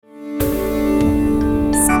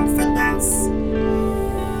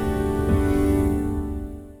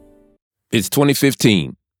It's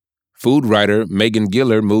 2015. Food writer Megan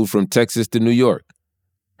Giller moved from Texas to New York.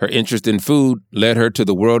 Her interest in food led her to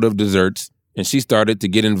the world of desserts, and she started to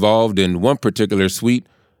get involved in one particular sweet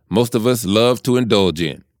most of us love to indulge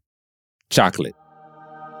in: chocolate.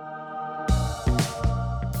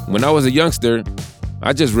 When I was a youngster,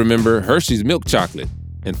 I just remember Hershey's milk chocolate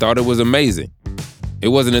and thought it was amazing. It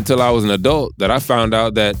wasn't until I was an adult that I found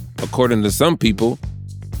out that, according to some people,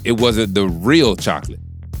 it wasn't the real chocolate.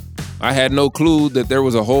 I had no clue that there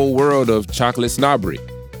was a whole world of chocolate snobbery.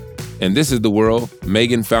 And this is the world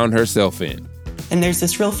Megan found herself in. And there's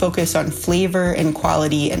this real focus on flavor and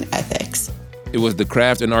quality and ethics. It was the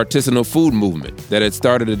craft and artisanal food movement that had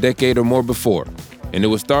started a decade or more before, and it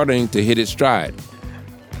was starting to hit its stride.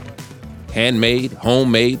 Handmade,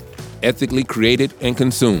 homemade, ethically created and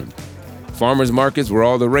consumed. Farmers markets were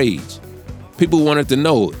all the rage. People wanted to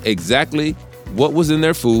know exactly what was in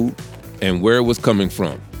their food and where it was coming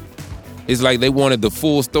from. It's like they wanted the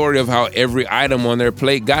full story of how every item on their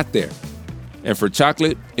plate got there. And for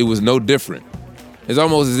chocolate, it was no different. It's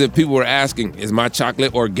almost as if people were asking, is my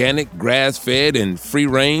chocolate organic, grass-fed, and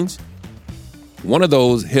free-range? One of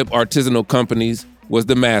those hip artisanal companies was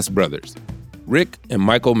the Mast Brothers, Rick and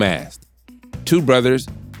Michael Mast, two brothers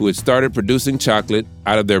who had started producing chocolate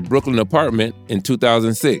out of their Brooklyn apartment in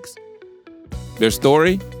 2006. Their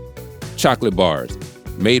story? Chocolate bars,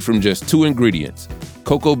 made from just two ingredients: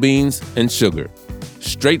 cocoa beans and sugar,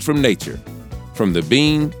 straight from nature, from the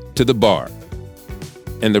bean to the bar.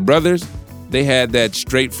 And the brothers, they had that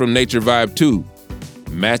straight from nature vibe too.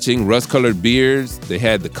 Matching rust-colored beards, they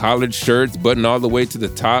had the collared shirts buttoned all the way to the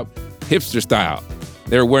top, hipster style.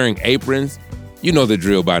 They were wearing aprons. You know the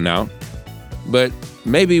drill by now. But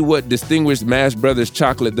maybe what distinguished Mast Brothers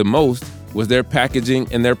chocolate the most was their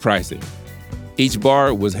packaging and their pricing. Each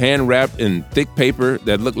bar was hand-wrapped in thick paper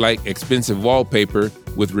that looked like expensive wallpaper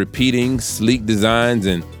with repeating, sleek designs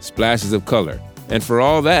and splashes of color. And for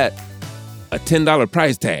all that, a $10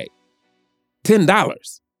 price tag.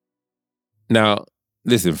 $10. Now,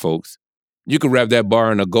 listen, folks. You could wrap that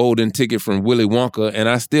bar in a golden ticket from Willy Wonka, and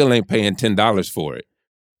I still ain't paying $10 for it.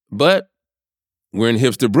 But we're in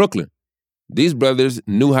hipster Brooklyn. These brothers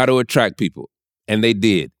knew how to attract people, and they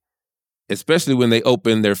did. Especially when they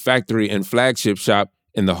opened their factory and flagship shop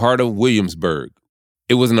in the heart of Williamsburg.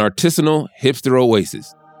 It was an artisanal hipster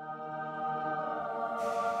oasis.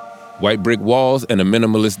 White brick walls and a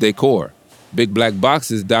minimalist decor. Big black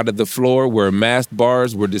boxes dotted the floor where Mast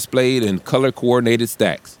bars were displayed in color-coordinated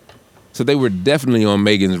stacks. So they were definitely on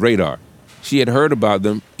Megan's radar. She had heard about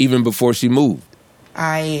them even before she moved.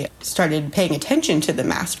 I started paying attention to the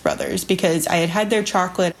Mast Brothers because I had had their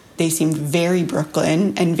chocolate. They seemed very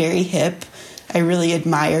Brooklyn and very hip. I really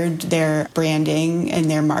admired their branding and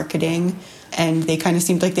their marketing, and they kind of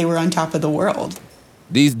seemed like they were on top of the world.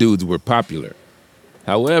 These dudes were popular.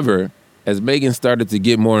 However, as Megan started to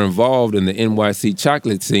get more involved in the NYC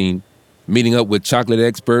chocolate scene, meeting up with chocolate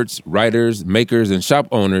experts, writers, makers, and shop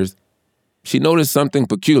owners, she noticed something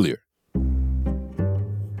peculiar.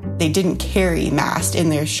 They didn't carry Mast in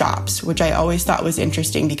their shops, which I always thought was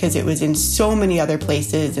interesting because it was in so many other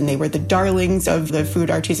places and they were the darlings of the food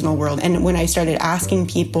artisanal world. And when I started asking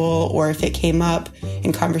people, or if it came up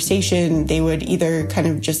in conversation, they would either kind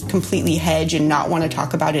of just completely hedge and not want to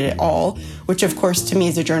talk about it at all, which of course to me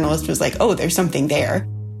as a journalist was like, oh, there's something there.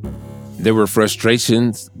 There were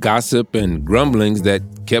frustrations, gossip, and grumblings that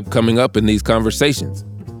kept coming up in these conversations.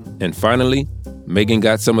 And finally, Megan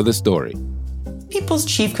got some of the story. People's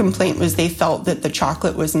chief complaint was they felt that the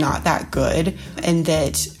chocolate was not that good and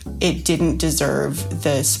that it didn't deserve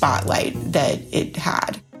the spotlight that it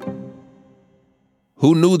had.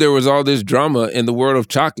 Who knew there was all this drama in the world of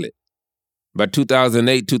chocolate? By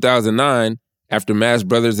 2008, 2009, after Mast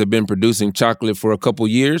Brothers had been producing chocolate for a couple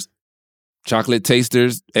years, chocolate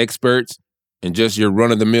tasters, experts, and just your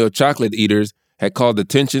run-of-the-mill chocolate eaters had called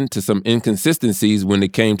attention to some inconsistencies when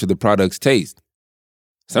it came to the product's taste.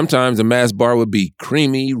 Sometimes a Mast bar would be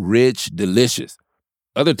creamy, rich, delicious.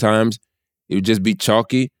 Other times, it would just be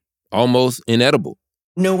chalky, almost inedible.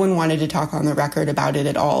 No one wanted to talk on the record about it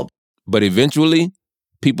at all. But eventually,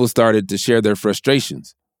 people started to share their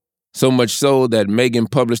frustrations. So much so that Megan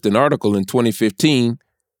published an article in 2015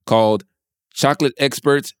 called "Chocolate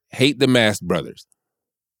Experts Hate the Mast Brothers,"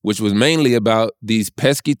 which was mainly about these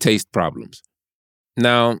pesky taste problems.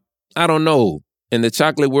 Now, I don't know. In the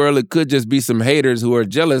chocolate world, it could just be some haters who are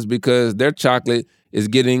jealous because their chocolate is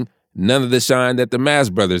getting none of the shine that the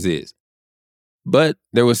Mast Brothers is. But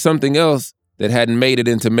there was something else that hadn't made it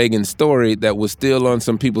into Megan's story that was still on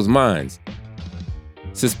some people's minds.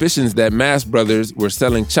 Suspicions that Mast Brothers were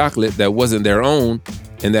selling chocolate that wasn't their own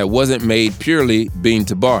and that wasn't made purely bean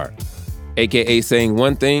to bar. aka saying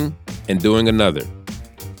one thing and doing another.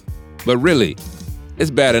 But really,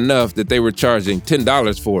 it's bad enough that they were charging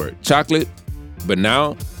 $10 for it, chocolate, but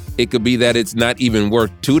now it could be that it's not even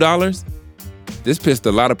worth $2? This pissed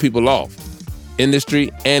a lot of people off,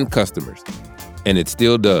 industry and customers, and it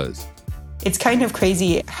still does. It's kind of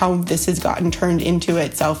crazy how this has gotten turned into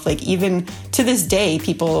itself. Like, even to this day,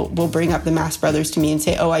 people will bring up the Mast Brothers to me and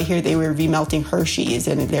say, oh, I hear they were remelting Hershey's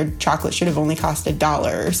and their chocolate should have only cost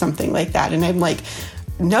 $1 or something like that. And I'm like,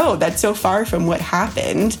 no, that's so far from what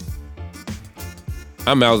happened.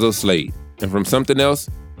 I'm Alzo Slade, and from Something Else,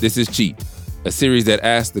 this is Cheat, a series that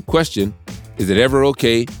asks the question, is it ever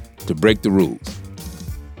okay to break the rules?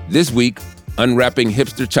 This week, Unwrapping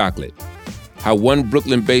Hipster Chocolate, how one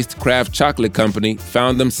Brooklyn-based craft chocolate company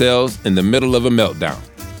found themselves in the middle of a meltdown.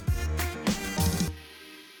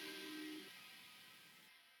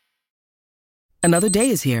 Another day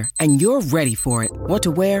is here, and you're ready for it. What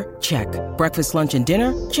to wear? Check. Breakfast, lunch, and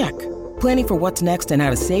dinner? Check. Planning for what's next and how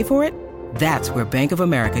to save for it? That's where Bank of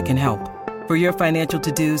America can help. For your financial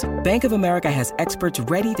to-dos, Bank of America has experts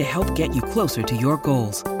ready to help get you closer to your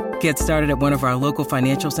goals. Get started at one of our local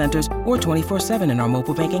financial centers or 24/7 in our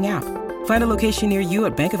mobile banking app. Find a location near you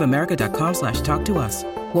at bankofamerica.com/talktous.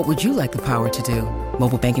 What would you like the power to do?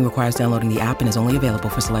 Mobile banking requires downloading the app and is only available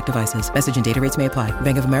for select devices. Message and data rates may apply.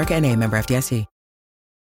 Bank of America N.A., member FDIC.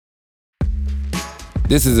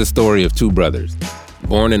 This is a story of two brothers,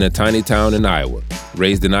 born in a tiny town in Iowa,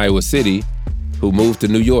 raised in Iowa City, who moved to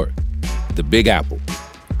New York, the Big Apple,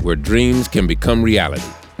 where dreams can become reality.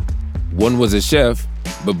 One was a chef,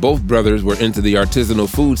 but both brothers were into the artisanal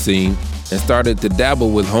food scene and started to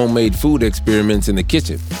dabble with homemade food experiments in the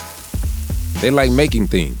kitchen. They liked making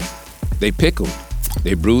things. They pickled.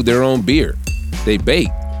 They brewed their own beer. They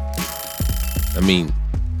baked. I mean,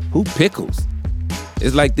 who pickles?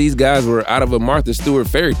 It's like these guys were out of a Martha Stewart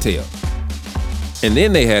fairy tale. And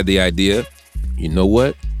then they had the idea, you know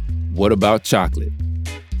what? What about chocolate?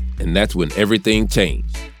 And that's when everything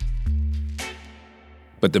changed.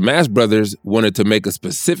 But the Mast Brothers wanted to make a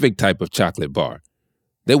specific type of chocolate bar.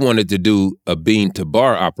 They wanted to do a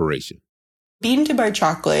bean-to-bar operation. Bean-to-bar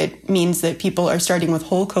chocolate means that people are starting with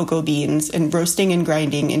whole cocoa beans and roasting and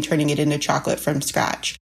grinding and turning it into chocolate from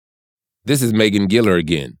scratch. This is Megan Giller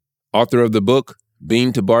again, author of the book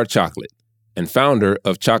Bean-to-Bar Chocolate and founder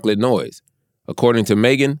of Chocolate Noise. According to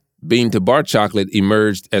Megan, bean-to-bar chocolate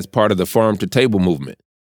emerged as part of the farm-to-table movement.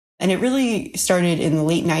 And it really started in the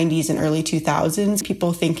late 90s and early 2000s,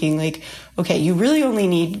 people thinking like, okay, you really only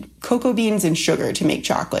need cocoa beans and sugar to make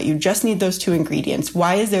chocolate. You just need those two ingredients.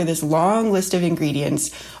 Why is there this long list of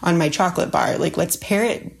ingredients on my chocolate bar? Like, let's pare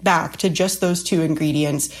it back to just those two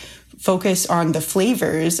ingredients, focus on the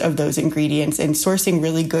flavors of those ingredients and sourcing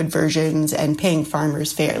really good versions and paying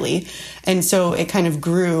farmers fairly. And so it kind of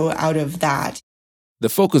grew out of that. The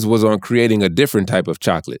focus was on creating a different type of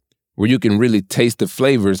chocolate, where you can really taste the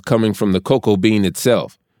flavors coming from the cocoa bean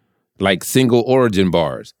itself, like single origin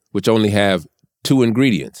bars, which only have two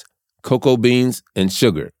ingredients, cocoa beans and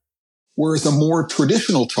sugar. Whereas a more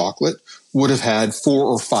traditional chocolate would have had 4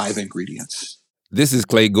 or 5 ingredients. This is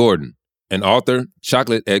Clay Gordon, an author,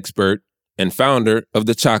 chocolate expert, and founder of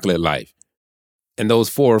The Chocolate Life. And those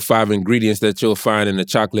 4 or 5 ingredients that you'll find in a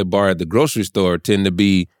chocolate bar at the grocery store tend to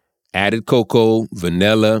be added cocoa,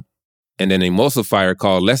 vanilla, and an emulsifier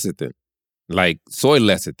called lecithin, like soy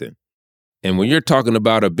lecithin. And when you're talking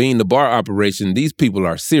about a bean-to-bar operation, these people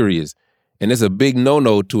are serious, and it's a big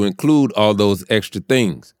no-no to include all those extra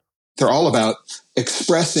things. They're all about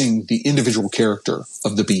expressing the individual character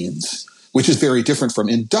of the beans, which is very different from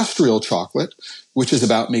industrial chocolate, which is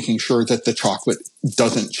about making sure that the chocolate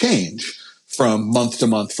doesn't change from month to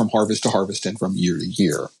month, from harvest to harvest, and from year to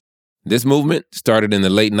year. This movement started in the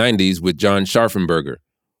late 90s with John Scharfenberger,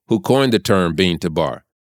 who coined the term bean-to-bar.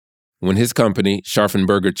 When his company,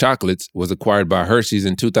 Scharfenberger Chocolates, was acquired by Hershey's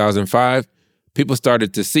in 2005, people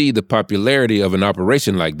started to see the popularity of an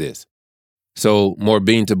operation like this. So more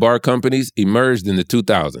bean-to-bar companies emerged in the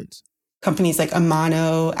 2000s. Companies like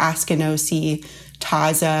Amano, Askinosie,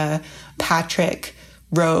 Taza, Patrick,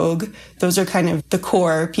 Rogue, those are kind of the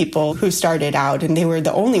core people who started out, and they were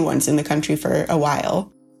the only ones in the country for a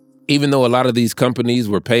while. Even though a lot of these companies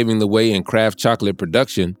were paving the way in craft chocolate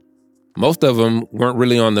production, most of them weren't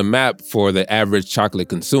really on the map for the average chocolate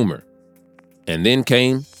consumer. And then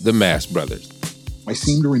came the Mast Brothers. I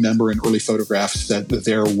seem to remember in early photographs that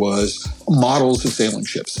there was models of sailing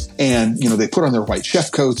ships. And, they put on their white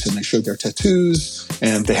chef coats and they showed their tattoos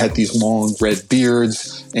and they had these long red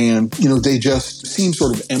beards. And, they just seemed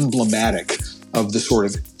sort of emblematic of the sort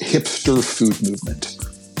of hipster food movement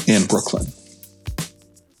in Brooklyn.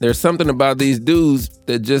 There's something about these dudes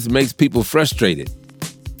that just makes people frustrated.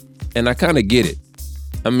 And I kind of get it.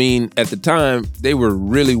 I mean, at the time, they were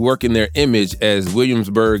really working their image as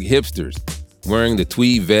Williamsburg hipsters, wearing the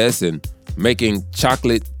tweed vests and making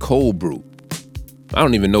chocolate cold brew. I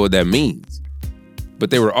don't even know what that means. But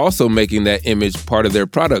they were also making that image part of their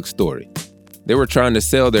product story. They were trying to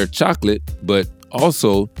sell their chocolate, but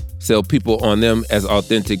also sell people on them as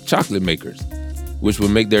authentic chocolate makers, which would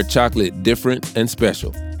make their chocolate different and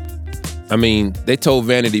special. I mean, they told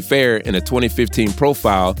Vanity Fair in a 2015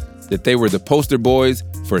 profile that they were the poster boys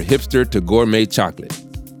for hipster to gourmet chocolate.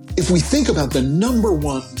 If we think about the number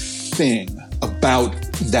one thing about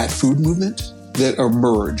that food movement that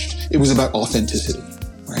emerged, it was about authenticity,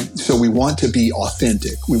 right? So we want to be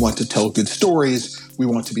authentic. We want to tell good stories. We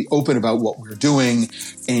want to be open about what we're doing.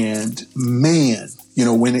 And man,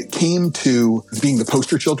 when it came to being the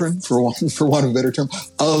poster children, for want of a better term,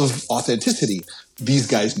 of authenticity, these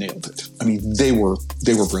guys nailed it. I mean, they were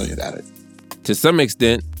brilliant at it. To some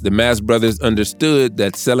extent, the Mast brothers understood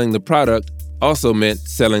that selling the product also meant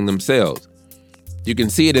selling themselves. You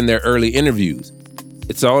can see it in their early interviews.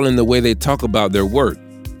 It's all in the way they talk about their work,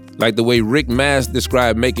 like the way Rick Mast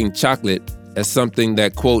described making chocolate as something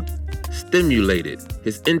that, quote, stimulated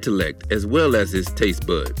his intellect as well as his taste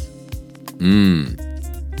buds.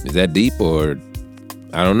 Is that deep or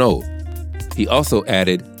I don't know. He also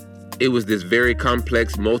added, it was this very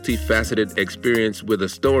complex, multifaceted experience with a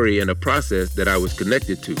story and a process that I was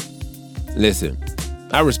connected to. Listen,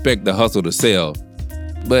 I respect the hustle to sell,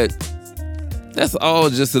 but that's all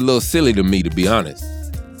just a little silly to me, to be honest.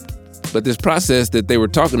 But this process that they were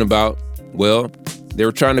talking about, well, they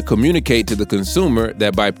were trying to communicate to the consumer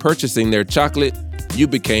that by purchasing their chocolate, you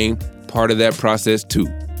became part of that process too.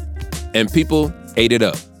 And people ate it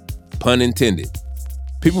up, pun intended.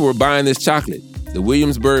 People were buying this chocolate. The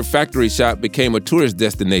Williamsburg factory shop became a tourist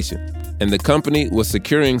destination, and the company was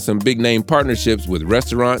securing some big-name partnerships with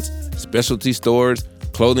restaurants, specialty stores,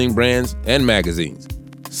 clothing brands, and magazines.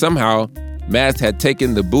 Somehow, Mast had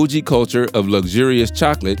taken the bougie culture of luxurious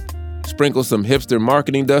chocolate, sprinkled some hipster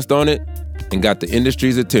marketing dust on it, and got the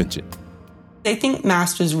industry's attention. I think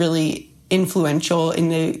Mast was really influential in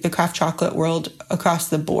the craft chocolate world across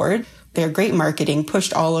the board. Their great marketing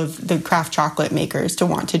pushed all of the craft chocolate makers to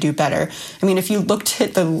want to do better. I mean, if you looked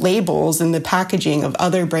at the labels and the packaging of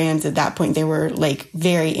other brands at that point, they were like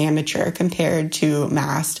very amateur compared to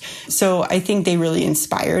Mast. So I think they really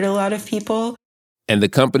inspired a lot of people. And the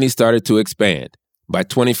company started to expand. By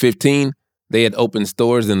 2015, they had opened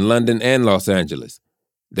stores in London and Los Angeles.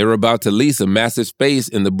 They were about to lease a massive space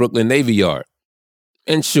in the Brooklyn Navy Yard.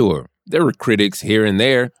 And sure, there were critics here and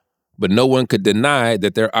there, but no one could deny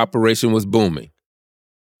that their operation was booming.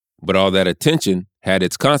 But all that attention had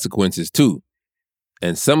its consequences too.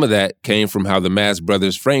 And some of that came from how the Mast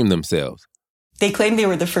brothers framed themselves. They claimed they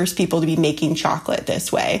were the first people to be making chocolate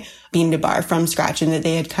this way, bean to bar from scratch, and that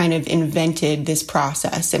they had kind of invented this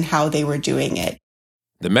process and how they were doing it.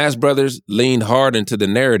 The Mast brothers leaned hard into the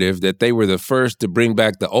narrative that they were the first to bring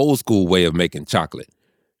back the old school way of making chocolate,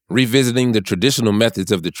 revisiting the traditional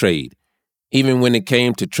methods of the trade, even when it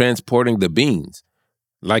came to transporting the beans.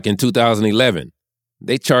 Like in 2011,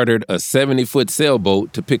 they chartered a 70-foot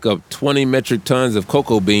sailboat to pick up 20 metric tons of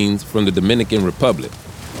cocoa beans from the Dominican Republic.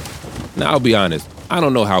 Now, I'll be honest, I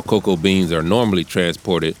don't know how cocoa beans are normally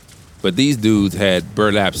transported, but these dudes had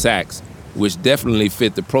burlap sacks, which definitely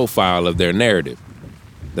fit the profile of their narrative.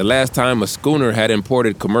 The last time a schooner had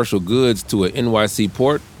imported commercial goods to an NYC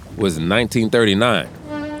port was in 1939.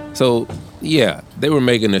 So, yeah, they were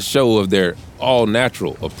making a show of their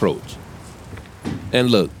all-natural approach. And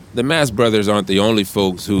look, the Mast brothers aren't the only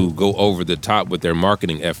folks who go over the top with their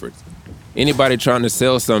marketing efforts. Anybody trying to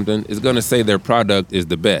sell something is going to say their product is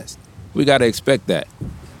the best. We got to expect that.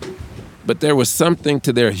 But there was something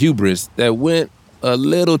to their hubris that went a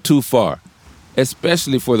little too far,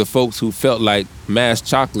 especially for the folks who felt like Mast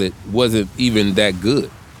chocolate wasn't even that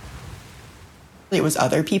good. It was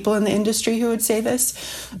other people in the industry who would say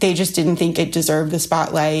this. They just didn't think it deserved the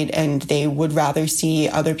spotlight, and they would rather see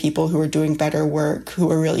other people who were doing better work, who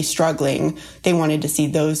were really struggling. They wanted to see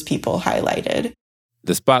those people highlighted.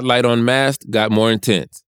 The spotlight on Mast got more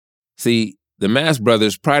intense. See, the Mast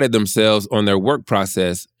brothers prided themselves on their work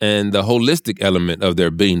process and the holistic element of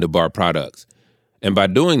their bean-to-bar products. And by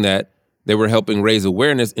doing that, they were helping raise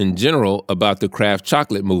awareness in general about the craft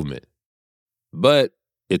chocolate movement. But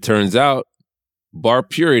it turns out, bar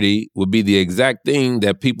purity would be the exact thing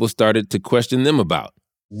that people started to question them about.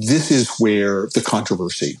 This is where the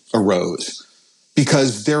controversy arose,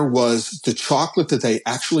 because there was the chocolate that they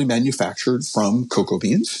actually manufactured from cocoa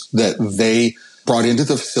beans that they brought into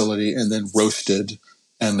the facility and then roasted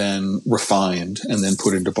and then refined and then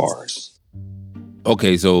put into bars.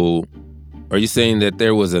 Okay, so are you saying that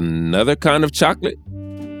there was another kind of chocolate?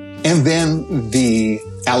 And then the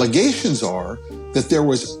allegations are that there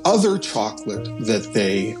was other chocolate that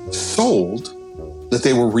they sold that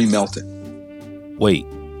they were remelting. Wait,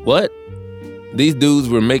 what? These dudes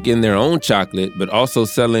were making their own chocolate, but also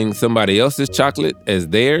selling somebody else's chocolate as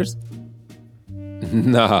theirs?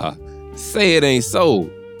 Nah, say it ain't so.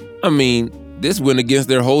 I mean, this went against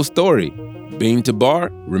their whole story. Bean to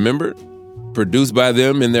bar, remember? Produced by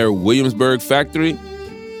them in their Williamsburg factory.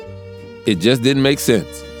 It just didn't make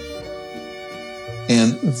sense.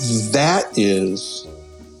 And that is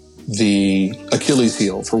the Achilles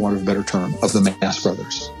heel, for want of a better term, of the Mass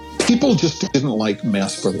Brothers. People just didn't like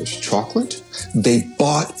Mass Brothers chocolate. They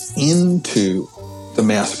bought into the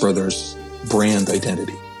Mass Brothers brand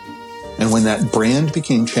identity. And when that brand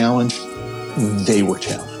became challenged, they were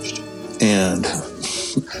challenged. And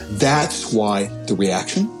that's why the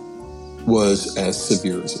reaction was as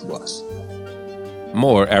severe as it was.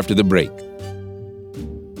 More after the break.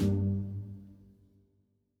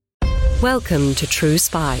 Welcome to True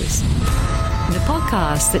Spies, the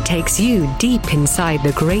podcast that takes you deep inside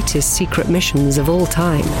the greatest secret missions of all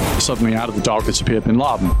time. Suddenly out of the darkness appeared Bin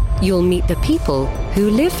Laden. You'll meet the people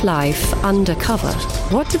who live life undercover.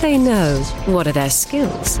 What do they know? What are their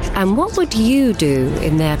skills? And what would you do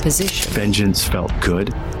in their position? Vengeance felt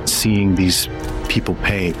good. Seeing these people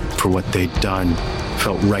pay for what they'd done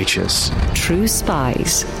felt righteous. True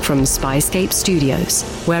Spies from Spyscape Studios,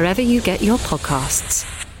 wherever you get your podcasts.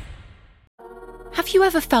 Have you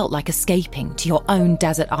ever felt like escaping to your own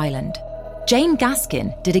desert island? Jane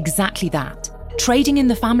Gaskin did exactly that, trading in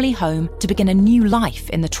the family home to begin a new life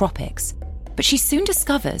in the tropics. But she soon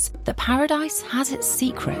discovers that paradise has its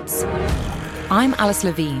secrets. I'm Alice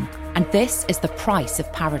Levine, and this is The Price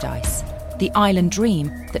of Paradise, the island dream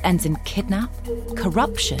that ends in kidnap,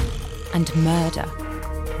 corruption, and murder.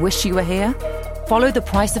 Wish you were here? Follow The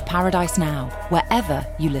Price of Paradise now, wherever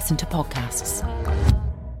you listen to podcasts.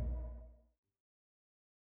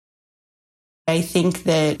 I think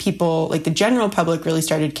that people, like the general public, really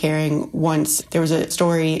started caring once there was a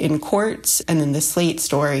story in courts and then the Slate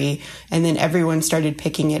story, and then everyone started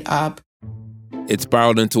picking it up. It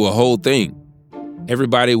spiraled into a whole thing.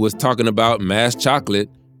 Everybody was talking about mass chocolate,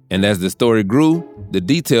 and as the story grew, the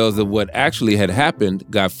details of what actually had happened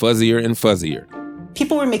got fuzzier and fuzzier.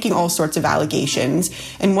 People were making all sorts of allegations,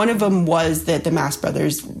 and one of them was that the Mass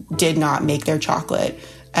Brothers did not make their chocolate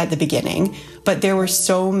at the beginning. But there were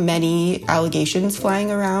so many allegations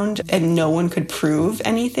flying around, and no one could prove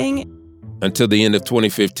anything. Until the end of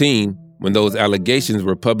 2015, when those allegations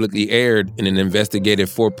were publicly aired in an investigative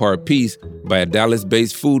 4-part piece by a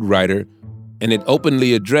Dallas-based food writer, and it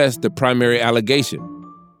openly addressed the primary allegation.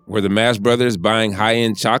 Were the Mass Brothers buying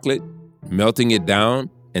high-end chocolate, melting it down,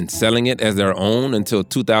 and selling it as their own until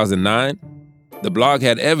 2009? The blog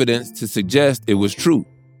had evidence to suggest it was true.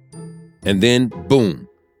 And then, boom,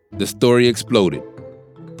 the story exploded.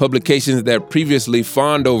 Publications that previously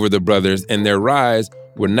fawned over the brothers and their rise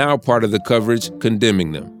were now part of the coverage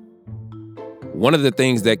condemning them. One of the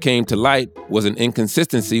things that came to light was an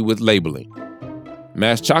inconsistency with labeling.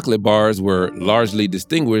 Mass chocolate bars were largely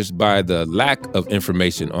distinguished by the lack of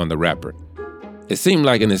information on the wrapper. It seemed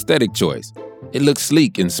like an aesthetic choice. It looked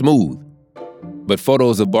sleek and smooth. But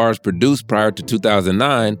photos of bars produced prior to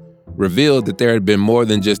 2009 revealed that there had been more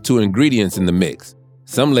than just 2 ingredients in the mix.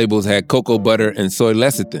 Some labels had cocoa butter and soy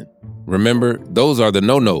lecithin. Remember, those are the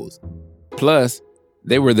no-nos. Plus,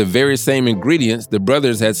 they were the very same ingredients the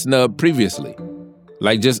brothers had snubbed previously.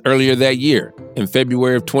 Like just earlier that year, in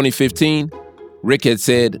February of 2015, Rick had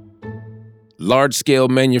said, large-scale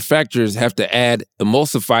manufacturers have to add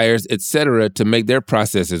emulsifiers, etc. to make their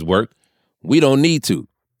processes work. We don't need to.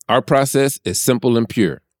 Our process is simple and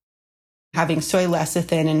pure. Having soy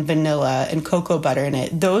lecithin and vanilla and cocoa butter in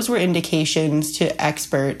it, those were indications to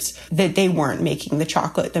experts that they weren't making the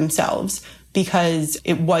chocolate themselves, because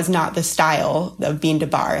it was not the style of bean to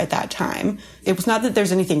bar at that time. It was not that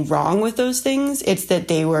there's anything wrong with those things. It's that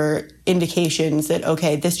they were indications that,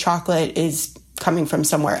 okay, this chocolate is coming from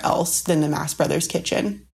somewhere else than the Mass Brothers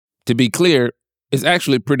kitchen. To be clear, it's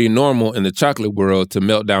actually pretty normal in the chocolate world to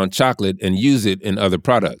melt down chocolate and use it in other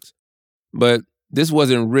products. But this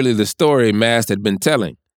wasn't really the story Mast had been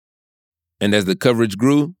telling. And as the coverage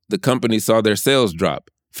grew, the company saw their sales drop.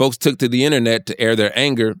 Folks took to the internet to air their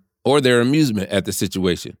anger or their amusement at the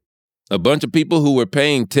situation. A bunch of people who were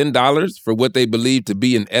paying $10 for what they believed to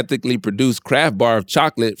be an ethically produced craft bar of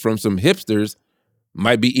chocolate from some hipsters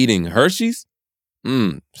might be eating Hershey's?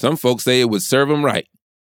 Some folks say it would serve them right.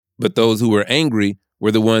 But those who were angry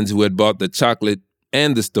were the ones who had bought the chocolate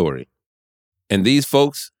and the story. And these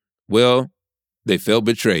folks, well, they felt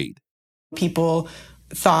betrayed. People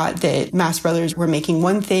thought that Mast Brothers were making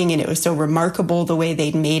one thing and it was so remarkable the way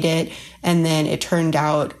they'd made it. And then it turned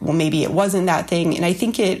out, well, maybe it wasn't that thing. And I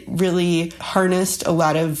think it really harnessed a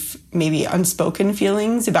lot of maybe unspoken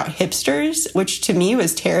feelings about hipsters, which to me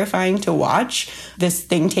was terrifying to watch this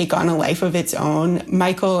thing take on a life of its own.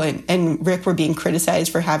 Michael and Rick were being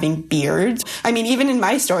criticized for having beards. I mean, even in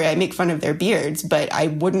my story, I make fun of their beards, but I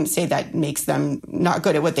wouldn't say that makes them not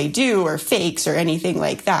good at what they do or fakes or anything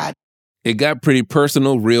like that. It got pretty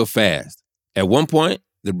personal real fast. At one point,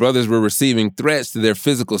 the brothers were receiving threats to their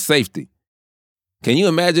physical safety. Can you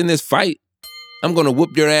imagine this fight? I'm going to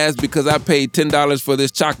whoop your ass because I paid $10 for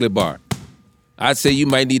this chocolate bar. I'd say you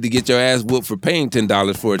might need to get your ass whooped for paying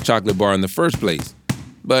 $10 for a chocolate bar in the first place.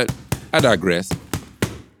 But I digress.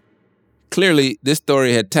 Clearly, this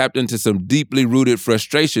story had tapped into some deeply rooted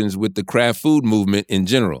frustrations with the craft food movement in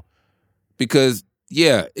general. Because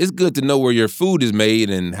yeah, it's good to know where your food is made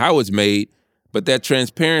and how it's made, but that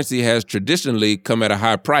transparency has traditionally come at a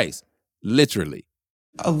high price, literally.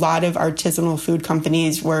 A lot of artisanal food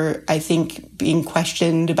companies were, I think, being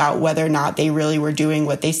questioned about whether or not they really were doing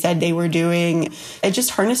what they said they were doing. It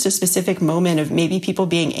just harnessed a specific moment of maybe people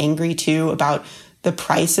being angry too about the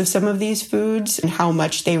price of some of these foods and how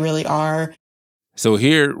much they really are. So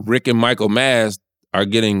here, Rick and Michael Mast are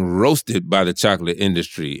getting roasted by the chocolate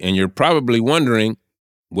industry. And you're probably wondering,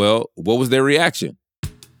 well, what was their reaction?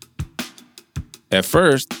 At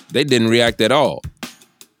first, they didn't react at all.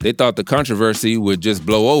 They thought the controversy would just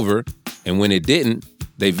blow over, and when it didn't,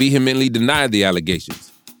 they vehemently denied the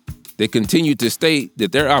allegations. They continued to state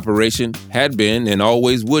that their operation had been and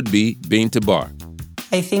always would be bean to bar.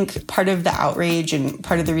 I think part of the outrage and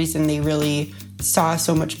part of the reason they really saw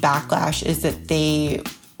so much backlash is that they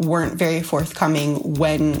weren't very forthcoming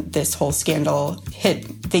when this whole scandal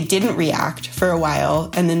hit. They didn't react for a while,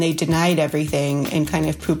 and then they denied everything and kind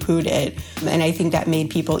of poo-pooed it. And I think that made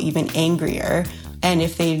people even angrier. And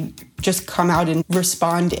if they just come out and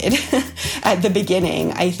responded at the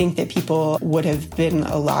beginning, I think that people would have been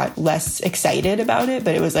a lot less excited about it.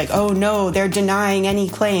 But it was like, oh no, they're denying any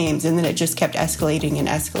claims. And then it just kept escalating and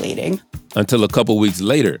escalating. Until a couple weeks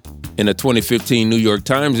later, in a 2015 New York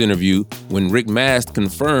Times interview, when Rick Mast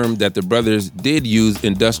confirmed that the brothers did use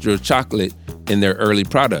industrial chocolate in their early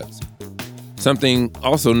products, something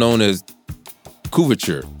also known as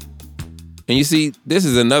couverture. And you see, this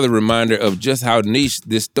is another reminder of just how niche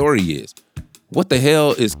this story is. What the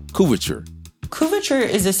hell is couverture? Couverture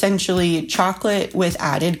is essentially chocolate with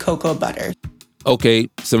added cocoa butter. Okay,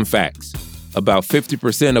 some facts. About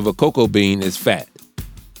 50% of a cocoa bean is fat.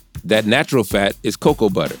 That natural fat is cocoa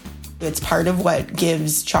butter. It's part of what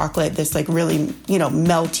gives chocolate this like really,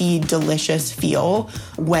 melty, delicious feel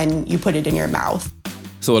when you put it in your mouth.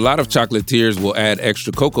 So a lot of chocolatiers will add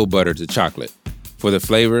extra cocoa butter to chocolate for the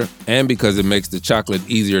flavor and because it makes the chocolate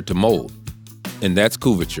easier to mold. And that's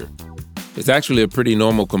couverture. It's actually a pretty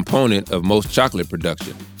normal component of most chocolate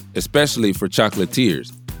production, especially for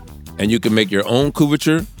chocolatiers. And you can make your own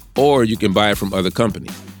couverture or you can buy it from other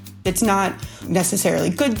companies. It's not necessarily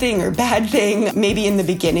a good thing or bad thing. Maybe in the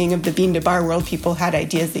beginning of the bean to bar world, people had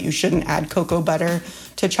ideas that you shouldn't add cocoa butter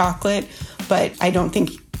to chocolate, but I don't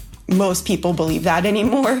think most people believe that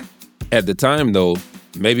anymore. At the time, though,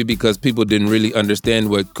 maybe because people didn't really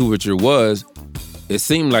understand what couverture was, it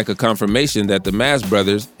seemed like a confirmation that the Mast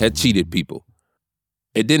brothers had cheated people.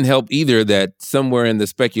 It didn't help either that somewhere in the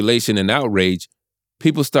speculation and outrage,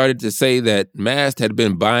 people started to say that Mast had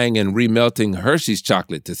been buying and remelting Hershey's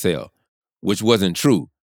chocolate to sell, which wasn't true.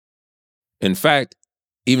 In fact,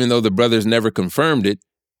 even though the brothers never confirmed it,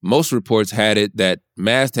 most reports had it that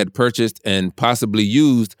Mast had purchased and possibly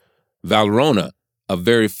used Valrhona, a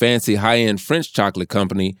very fancy high-end French chocolate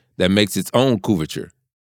company that makes its own couverture.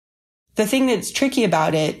 The thing that's tricky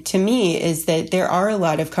about it, to me, is that there are a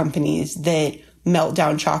lot of companies that melt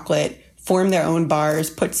down chocolate, form their own bars,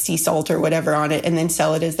 put sea salt or whatever on it, and then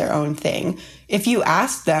sell it as their own thing. If you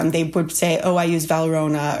asked them, they would say, oh, I use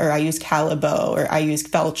Valrhona, or I use Callebaut, or I use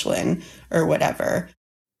Felchlin, or whatever.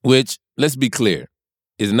 Which, let's be clear,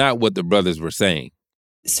 is not what the brothers were saying.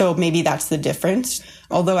 So maybe that's the difference.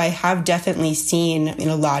 Although I have definitely seen in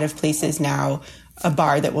a lot of places now a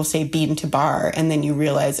bar that will say bean to bar, and then you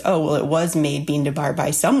realize, oh, well, it was made bean to bar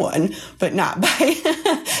by someone, but not by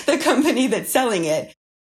the company that's selling it.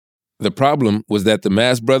 The problem was that the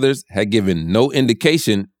Mast brothers had given no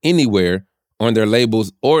indication anywhere on their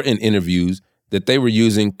labels or in interviews that they were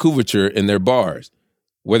using couverture in their bars,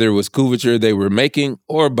 whether it was couverture they were making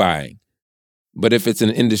or buying. But if it's an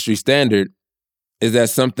industry standard, is that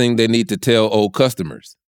something they need to tell old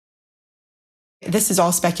customers? This is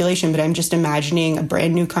all speculation, but I'm just imagining a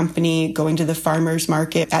brand new company going to the farmer's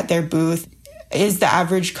market at their booth. Is the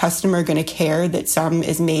average customer going to care that some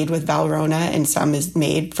is made with Valrhona and some is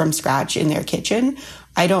made from scratch in their kitchen?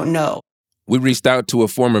 I don't know. We reached out to a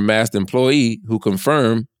former Mast employee who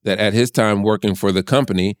confirmed that at his time working for the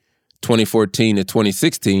company, 2014 to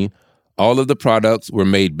 2016, all of the products were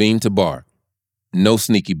made bean to bar. No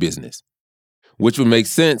sneaky business. Which would make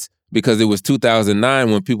sense because it was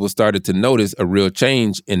 2009 when people started to notice a real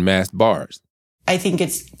change in Mast bars. I think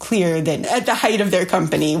it's clear that at the height of their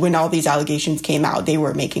company, when all these allegations came out, they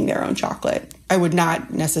were making their own chocolate. I would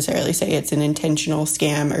not necessarily say it's an intentional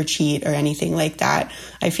scam or cheat or anything like that.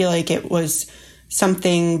 I feel like it was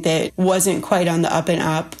something that wasn't quite on the up and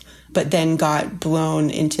up, but then got blown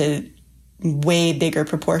into way bigger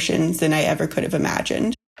proportions than I ever could have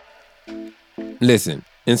imagined. Listen,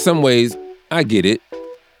 in some ways, I get it.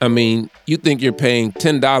 I mean, you think you're paying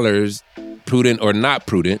 $10, prudent or not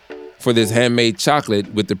prudent, for this handmade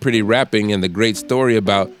chocolate with the pretty wrapping and the great story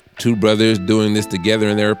about two brothers doing this together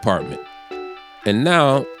in their apartment. And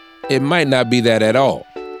now, it might not be that at all.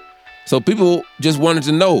 So people just wanted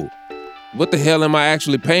to know, what the hell am I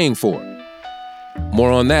actually paying for? More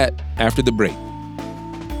on that after the break.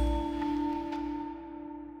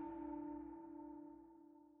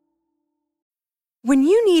 When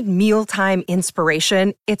you need mealtime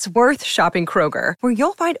inspiration, it's worth shopping Kroger, where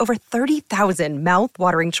you'll find over 30,000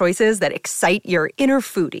 mouth-watering choices that excite your inner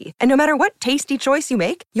foodie. And no matter what tasty choice you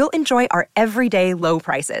make, you'll enjoy our everyday low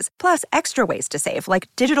prices, plus extra ways to save, like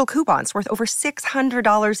digital coupons worth over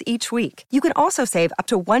 $600 each week. You can also save up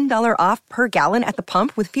to $1 off per gallon at the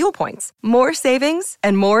pump with fuel points. More savings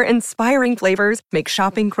and more inspiring flavors make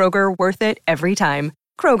shopping Kroger worth it every time.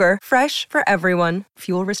 Kroger, fresh for everyone.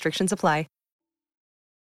 Fuel restrictions apply.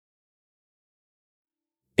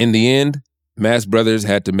 In the end, Mast Brothers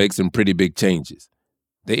had to make some pretty big changes.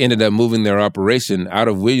 They ended up moving their operation out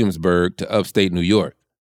of Williamsburg to upstate New York.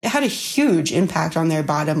 It had a huge impact on their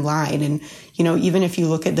bottom line. And, even if you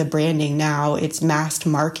look at the branding now, it's Mast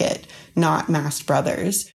Market, not Mast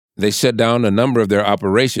Brothers. They shut down a number of their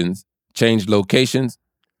operations, changed locations,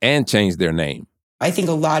 and changed their name. I think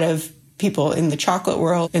a lot of people in the chocolate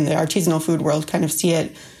world, in the artisanal food world, kind of see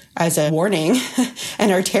it as a warning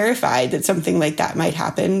and are terrified that something like that might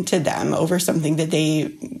happen to them over something that they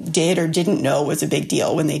did or didn't know was a big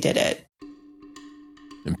deal when they did it.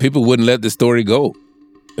 And people wouldn't let the story go.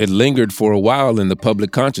 It lingered for a while in the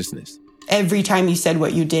public consciousness. Every time you said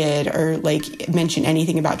what you did or mentioned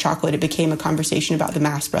anything about chocolate, it became a conversation about the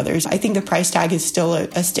Mast Brothers. I think the price tag is still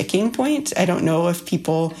a sticking point. I don't know if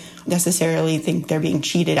people necessarily think they're being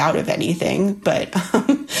cheated out of anything, but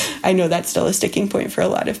I know that's still a sticking point for a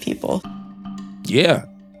lot of people. Yeah,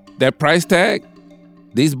 that price tag,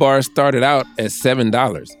 these bars started out at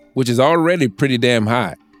 $7, which is already pretty damn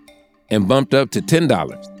high, and bumped up to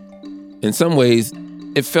 $10. In some ways,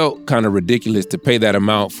 it felt kind of ridiculous to pay that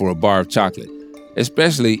amount for a bar of chocolate,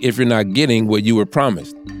 especially if you're not getting what you were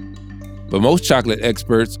promised. But most chocolate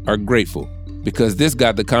experts are grateful because this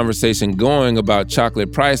got the conversation going about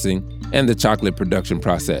chocolate pricing and the chocolate production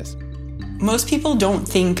process. Most people don't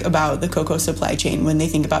think about the cocoa supply chain when they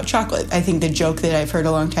think about chocolate. I think the joke that I've heard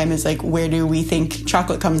a long time is where do we think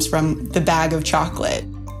chocolate comes from? The bag of chocolate.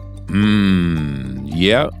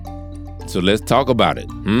 Yeah. So let's talk about it.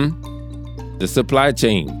 The supply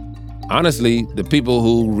chain. Honestly, the people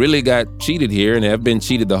who really got cheated here and have been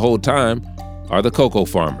cheated the whole time are the cocoa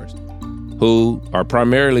farmers, who are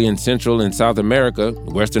primarily in Central and South America,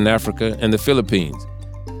 Western Africa, and the Philippines.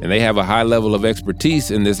 And they have a high level of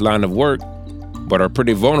expertise in this line of work, but are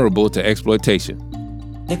pretty vulnerable to exploitation.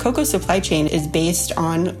 The cocoa supply chain is based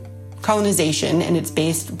on colonization, and it's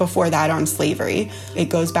based before that on slavery. It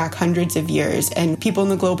goes back hundreds of years, and people in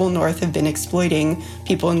the global north have been exploiting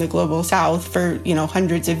people in the global south for,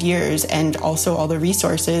 hundreds of years, and also all the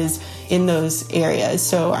resources in those areas.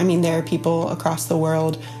 So, there are people across the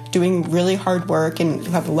world doing really hard work and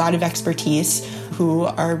who have a lot of expertise who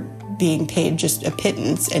are being paid just a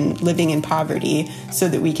pittance and living in poverty so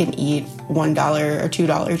that we can eat $1 or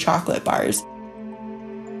 $2 chocolate bars.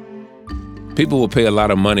 People will pay a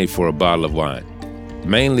lot of money for a bottle of wine,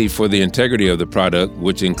 mainly for the integrity of the product,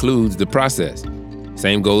 which includes the process.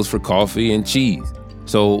 Same goes for coffee and cheese.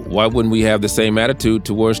 So why wouldn't we have the same attitude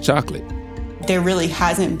towards chocolate? There really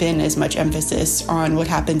hasn't been as much emphasis on what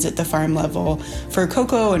happens at the farm level for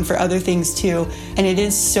cocoa and for other things too. And it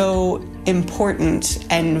is so important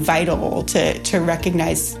and vital to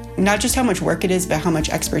recognize not just how much work it is, but how much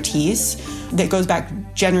expertise that goes back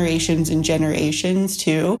generations and generations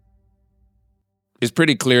too. It's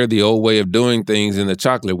pretty clear the old way of doing things in the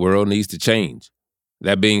chocolate world needs to change.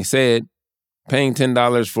 That being said, paying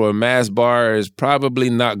 $10 for a Mast bar is probably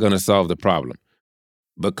not going to solve the problem.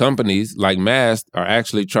 But companies like Mast are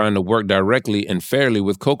actually trying to work directly and fairly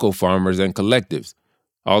with cocoa farmers and collectives.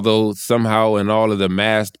 Although somehow in all of the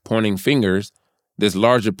Mast pointing fingers, this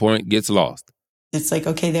larger point gets lost. It's like,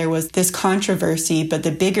 okay, there was this controversy, but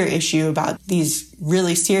the bigger issue about these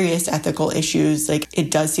really serious ethical issues, like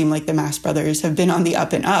it does seem like the Mast brothers have been on the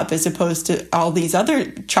up and up, as opposed to all these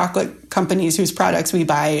other chocolate companies whose products we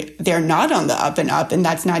buy, they're not on the up and up, and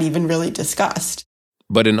that's not even really discussed.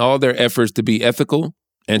 But in all their efforts to be ethical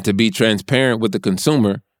and to be transparent with the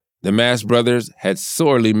consumer, the Mast brothers had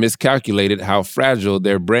sorely miscalculated how fragile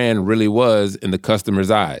their brand really was in the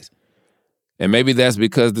customer's eyes. And maybe that's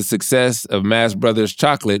because the success of Mast Brothers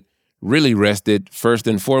chocolate really rested first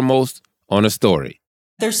and foremost on a story.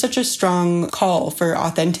 There's such a strong call for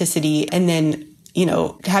authenticity, and then,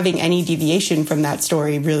 having any deviation from that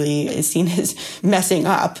story really is seen as messing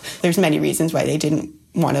up. There's many reasons why they didn't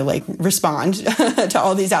want to respond to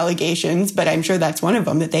all these allegations, but I'm sure that's one of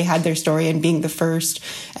them, that they had their story, and being the first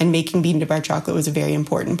and making bean to bar chocolate was a very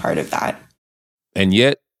important part of that. And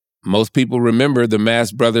yet, most people remember the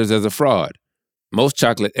Mast brothers as a fraud. Most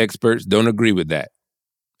chocolate experts don't agree with that.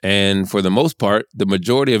 And for the most part, the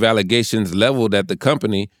majority of allegations leveled at the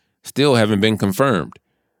company still haven't been confirmed.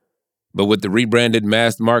 But with the rebranded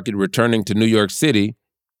Mast Market returning to New York City,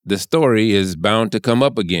 the story is bound to come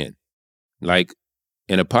up again, like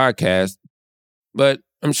in a podcast. But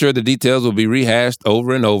I'm sure the details will be rehashed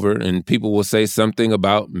over and over, and people will say something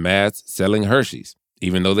about Mast selling Hershey's,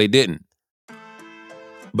 even though they didn't.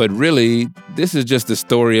 But really, this is just a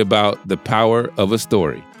story about the power of a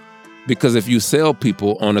story. Because if you sell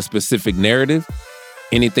people on a specific narrative,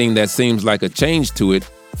 anything that seems like a change to it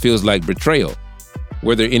feels like betrayal,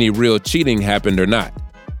 whether any real cheating happened or not.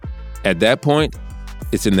 At that point,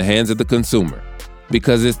 it's in the hands of the consumer.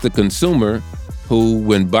 Because it's the consumer who,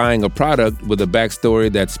 when buying a product with a backstory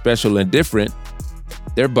that's special and different,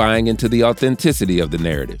 they're buying into the authenticity of the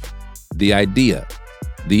narrative, the idea,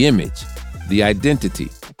 the image, the identity.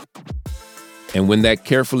 And when that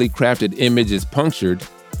carefully crafted image is punctured,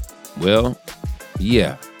 well,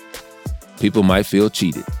 yeah, people might feel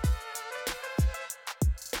cheated.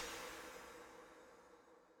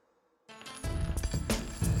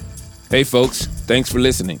 Hey folks, thanks for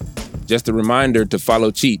listening. Just a reminder to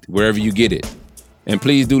follow Cheat wherever you get it. And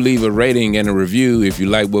please do leave a rating and a review if you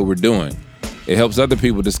like what we're doing. It helps other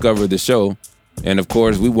people discover the show. And of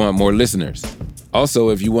course, we want more listeners. Also,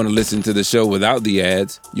 if you want to listen to the show without the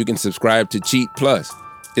ads, you can subscribe to Cheat Plus.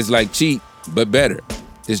 It's like Cheat, but better.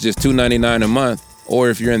 It's just $2.99 a month, or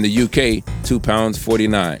if you're in the UK,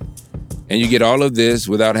 £2.49. And you get all of this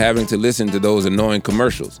without having to listen to those annoying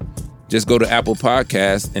commercials. Just go to Apple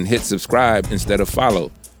Podcasts and hit subscribe instead of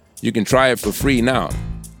follow. You can try it for free now.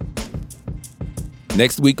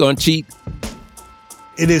 Next week on Cheat.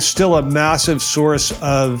 It is still a massive source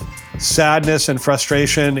of sadness and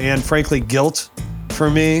frustration and, frankly, guilt for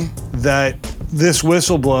me that this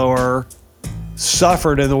whistleblower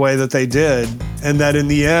suffered in the way that they did, and that in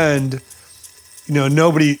the end,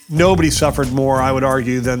 nobody suffered more, I would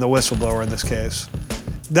argue, than the whistleblower in this case.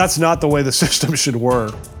 That's not the way the system should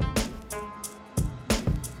work.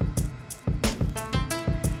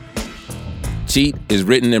 Cheat is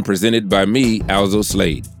written and presented by me, Alzo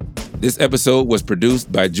Slade. This episode was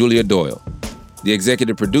produced by Julia Doyle. The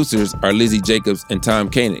executive producers are Lizzie Jacobs and Tom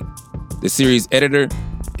Koenig. The series editor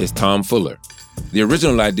is Tom Fuller. The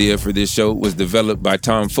original idea for this show was developed by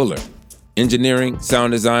Tom Fuller. Engineering,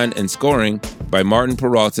 sound design, and scoring by Martin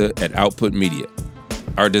Peralta at Output Media.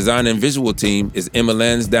 Our design and visual team is Emma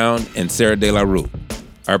Lansdowne and Sarah De La Rue.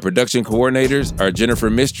 Our production coordinators are Jennifer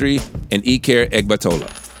Mistry and Iker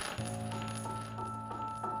Egbatola.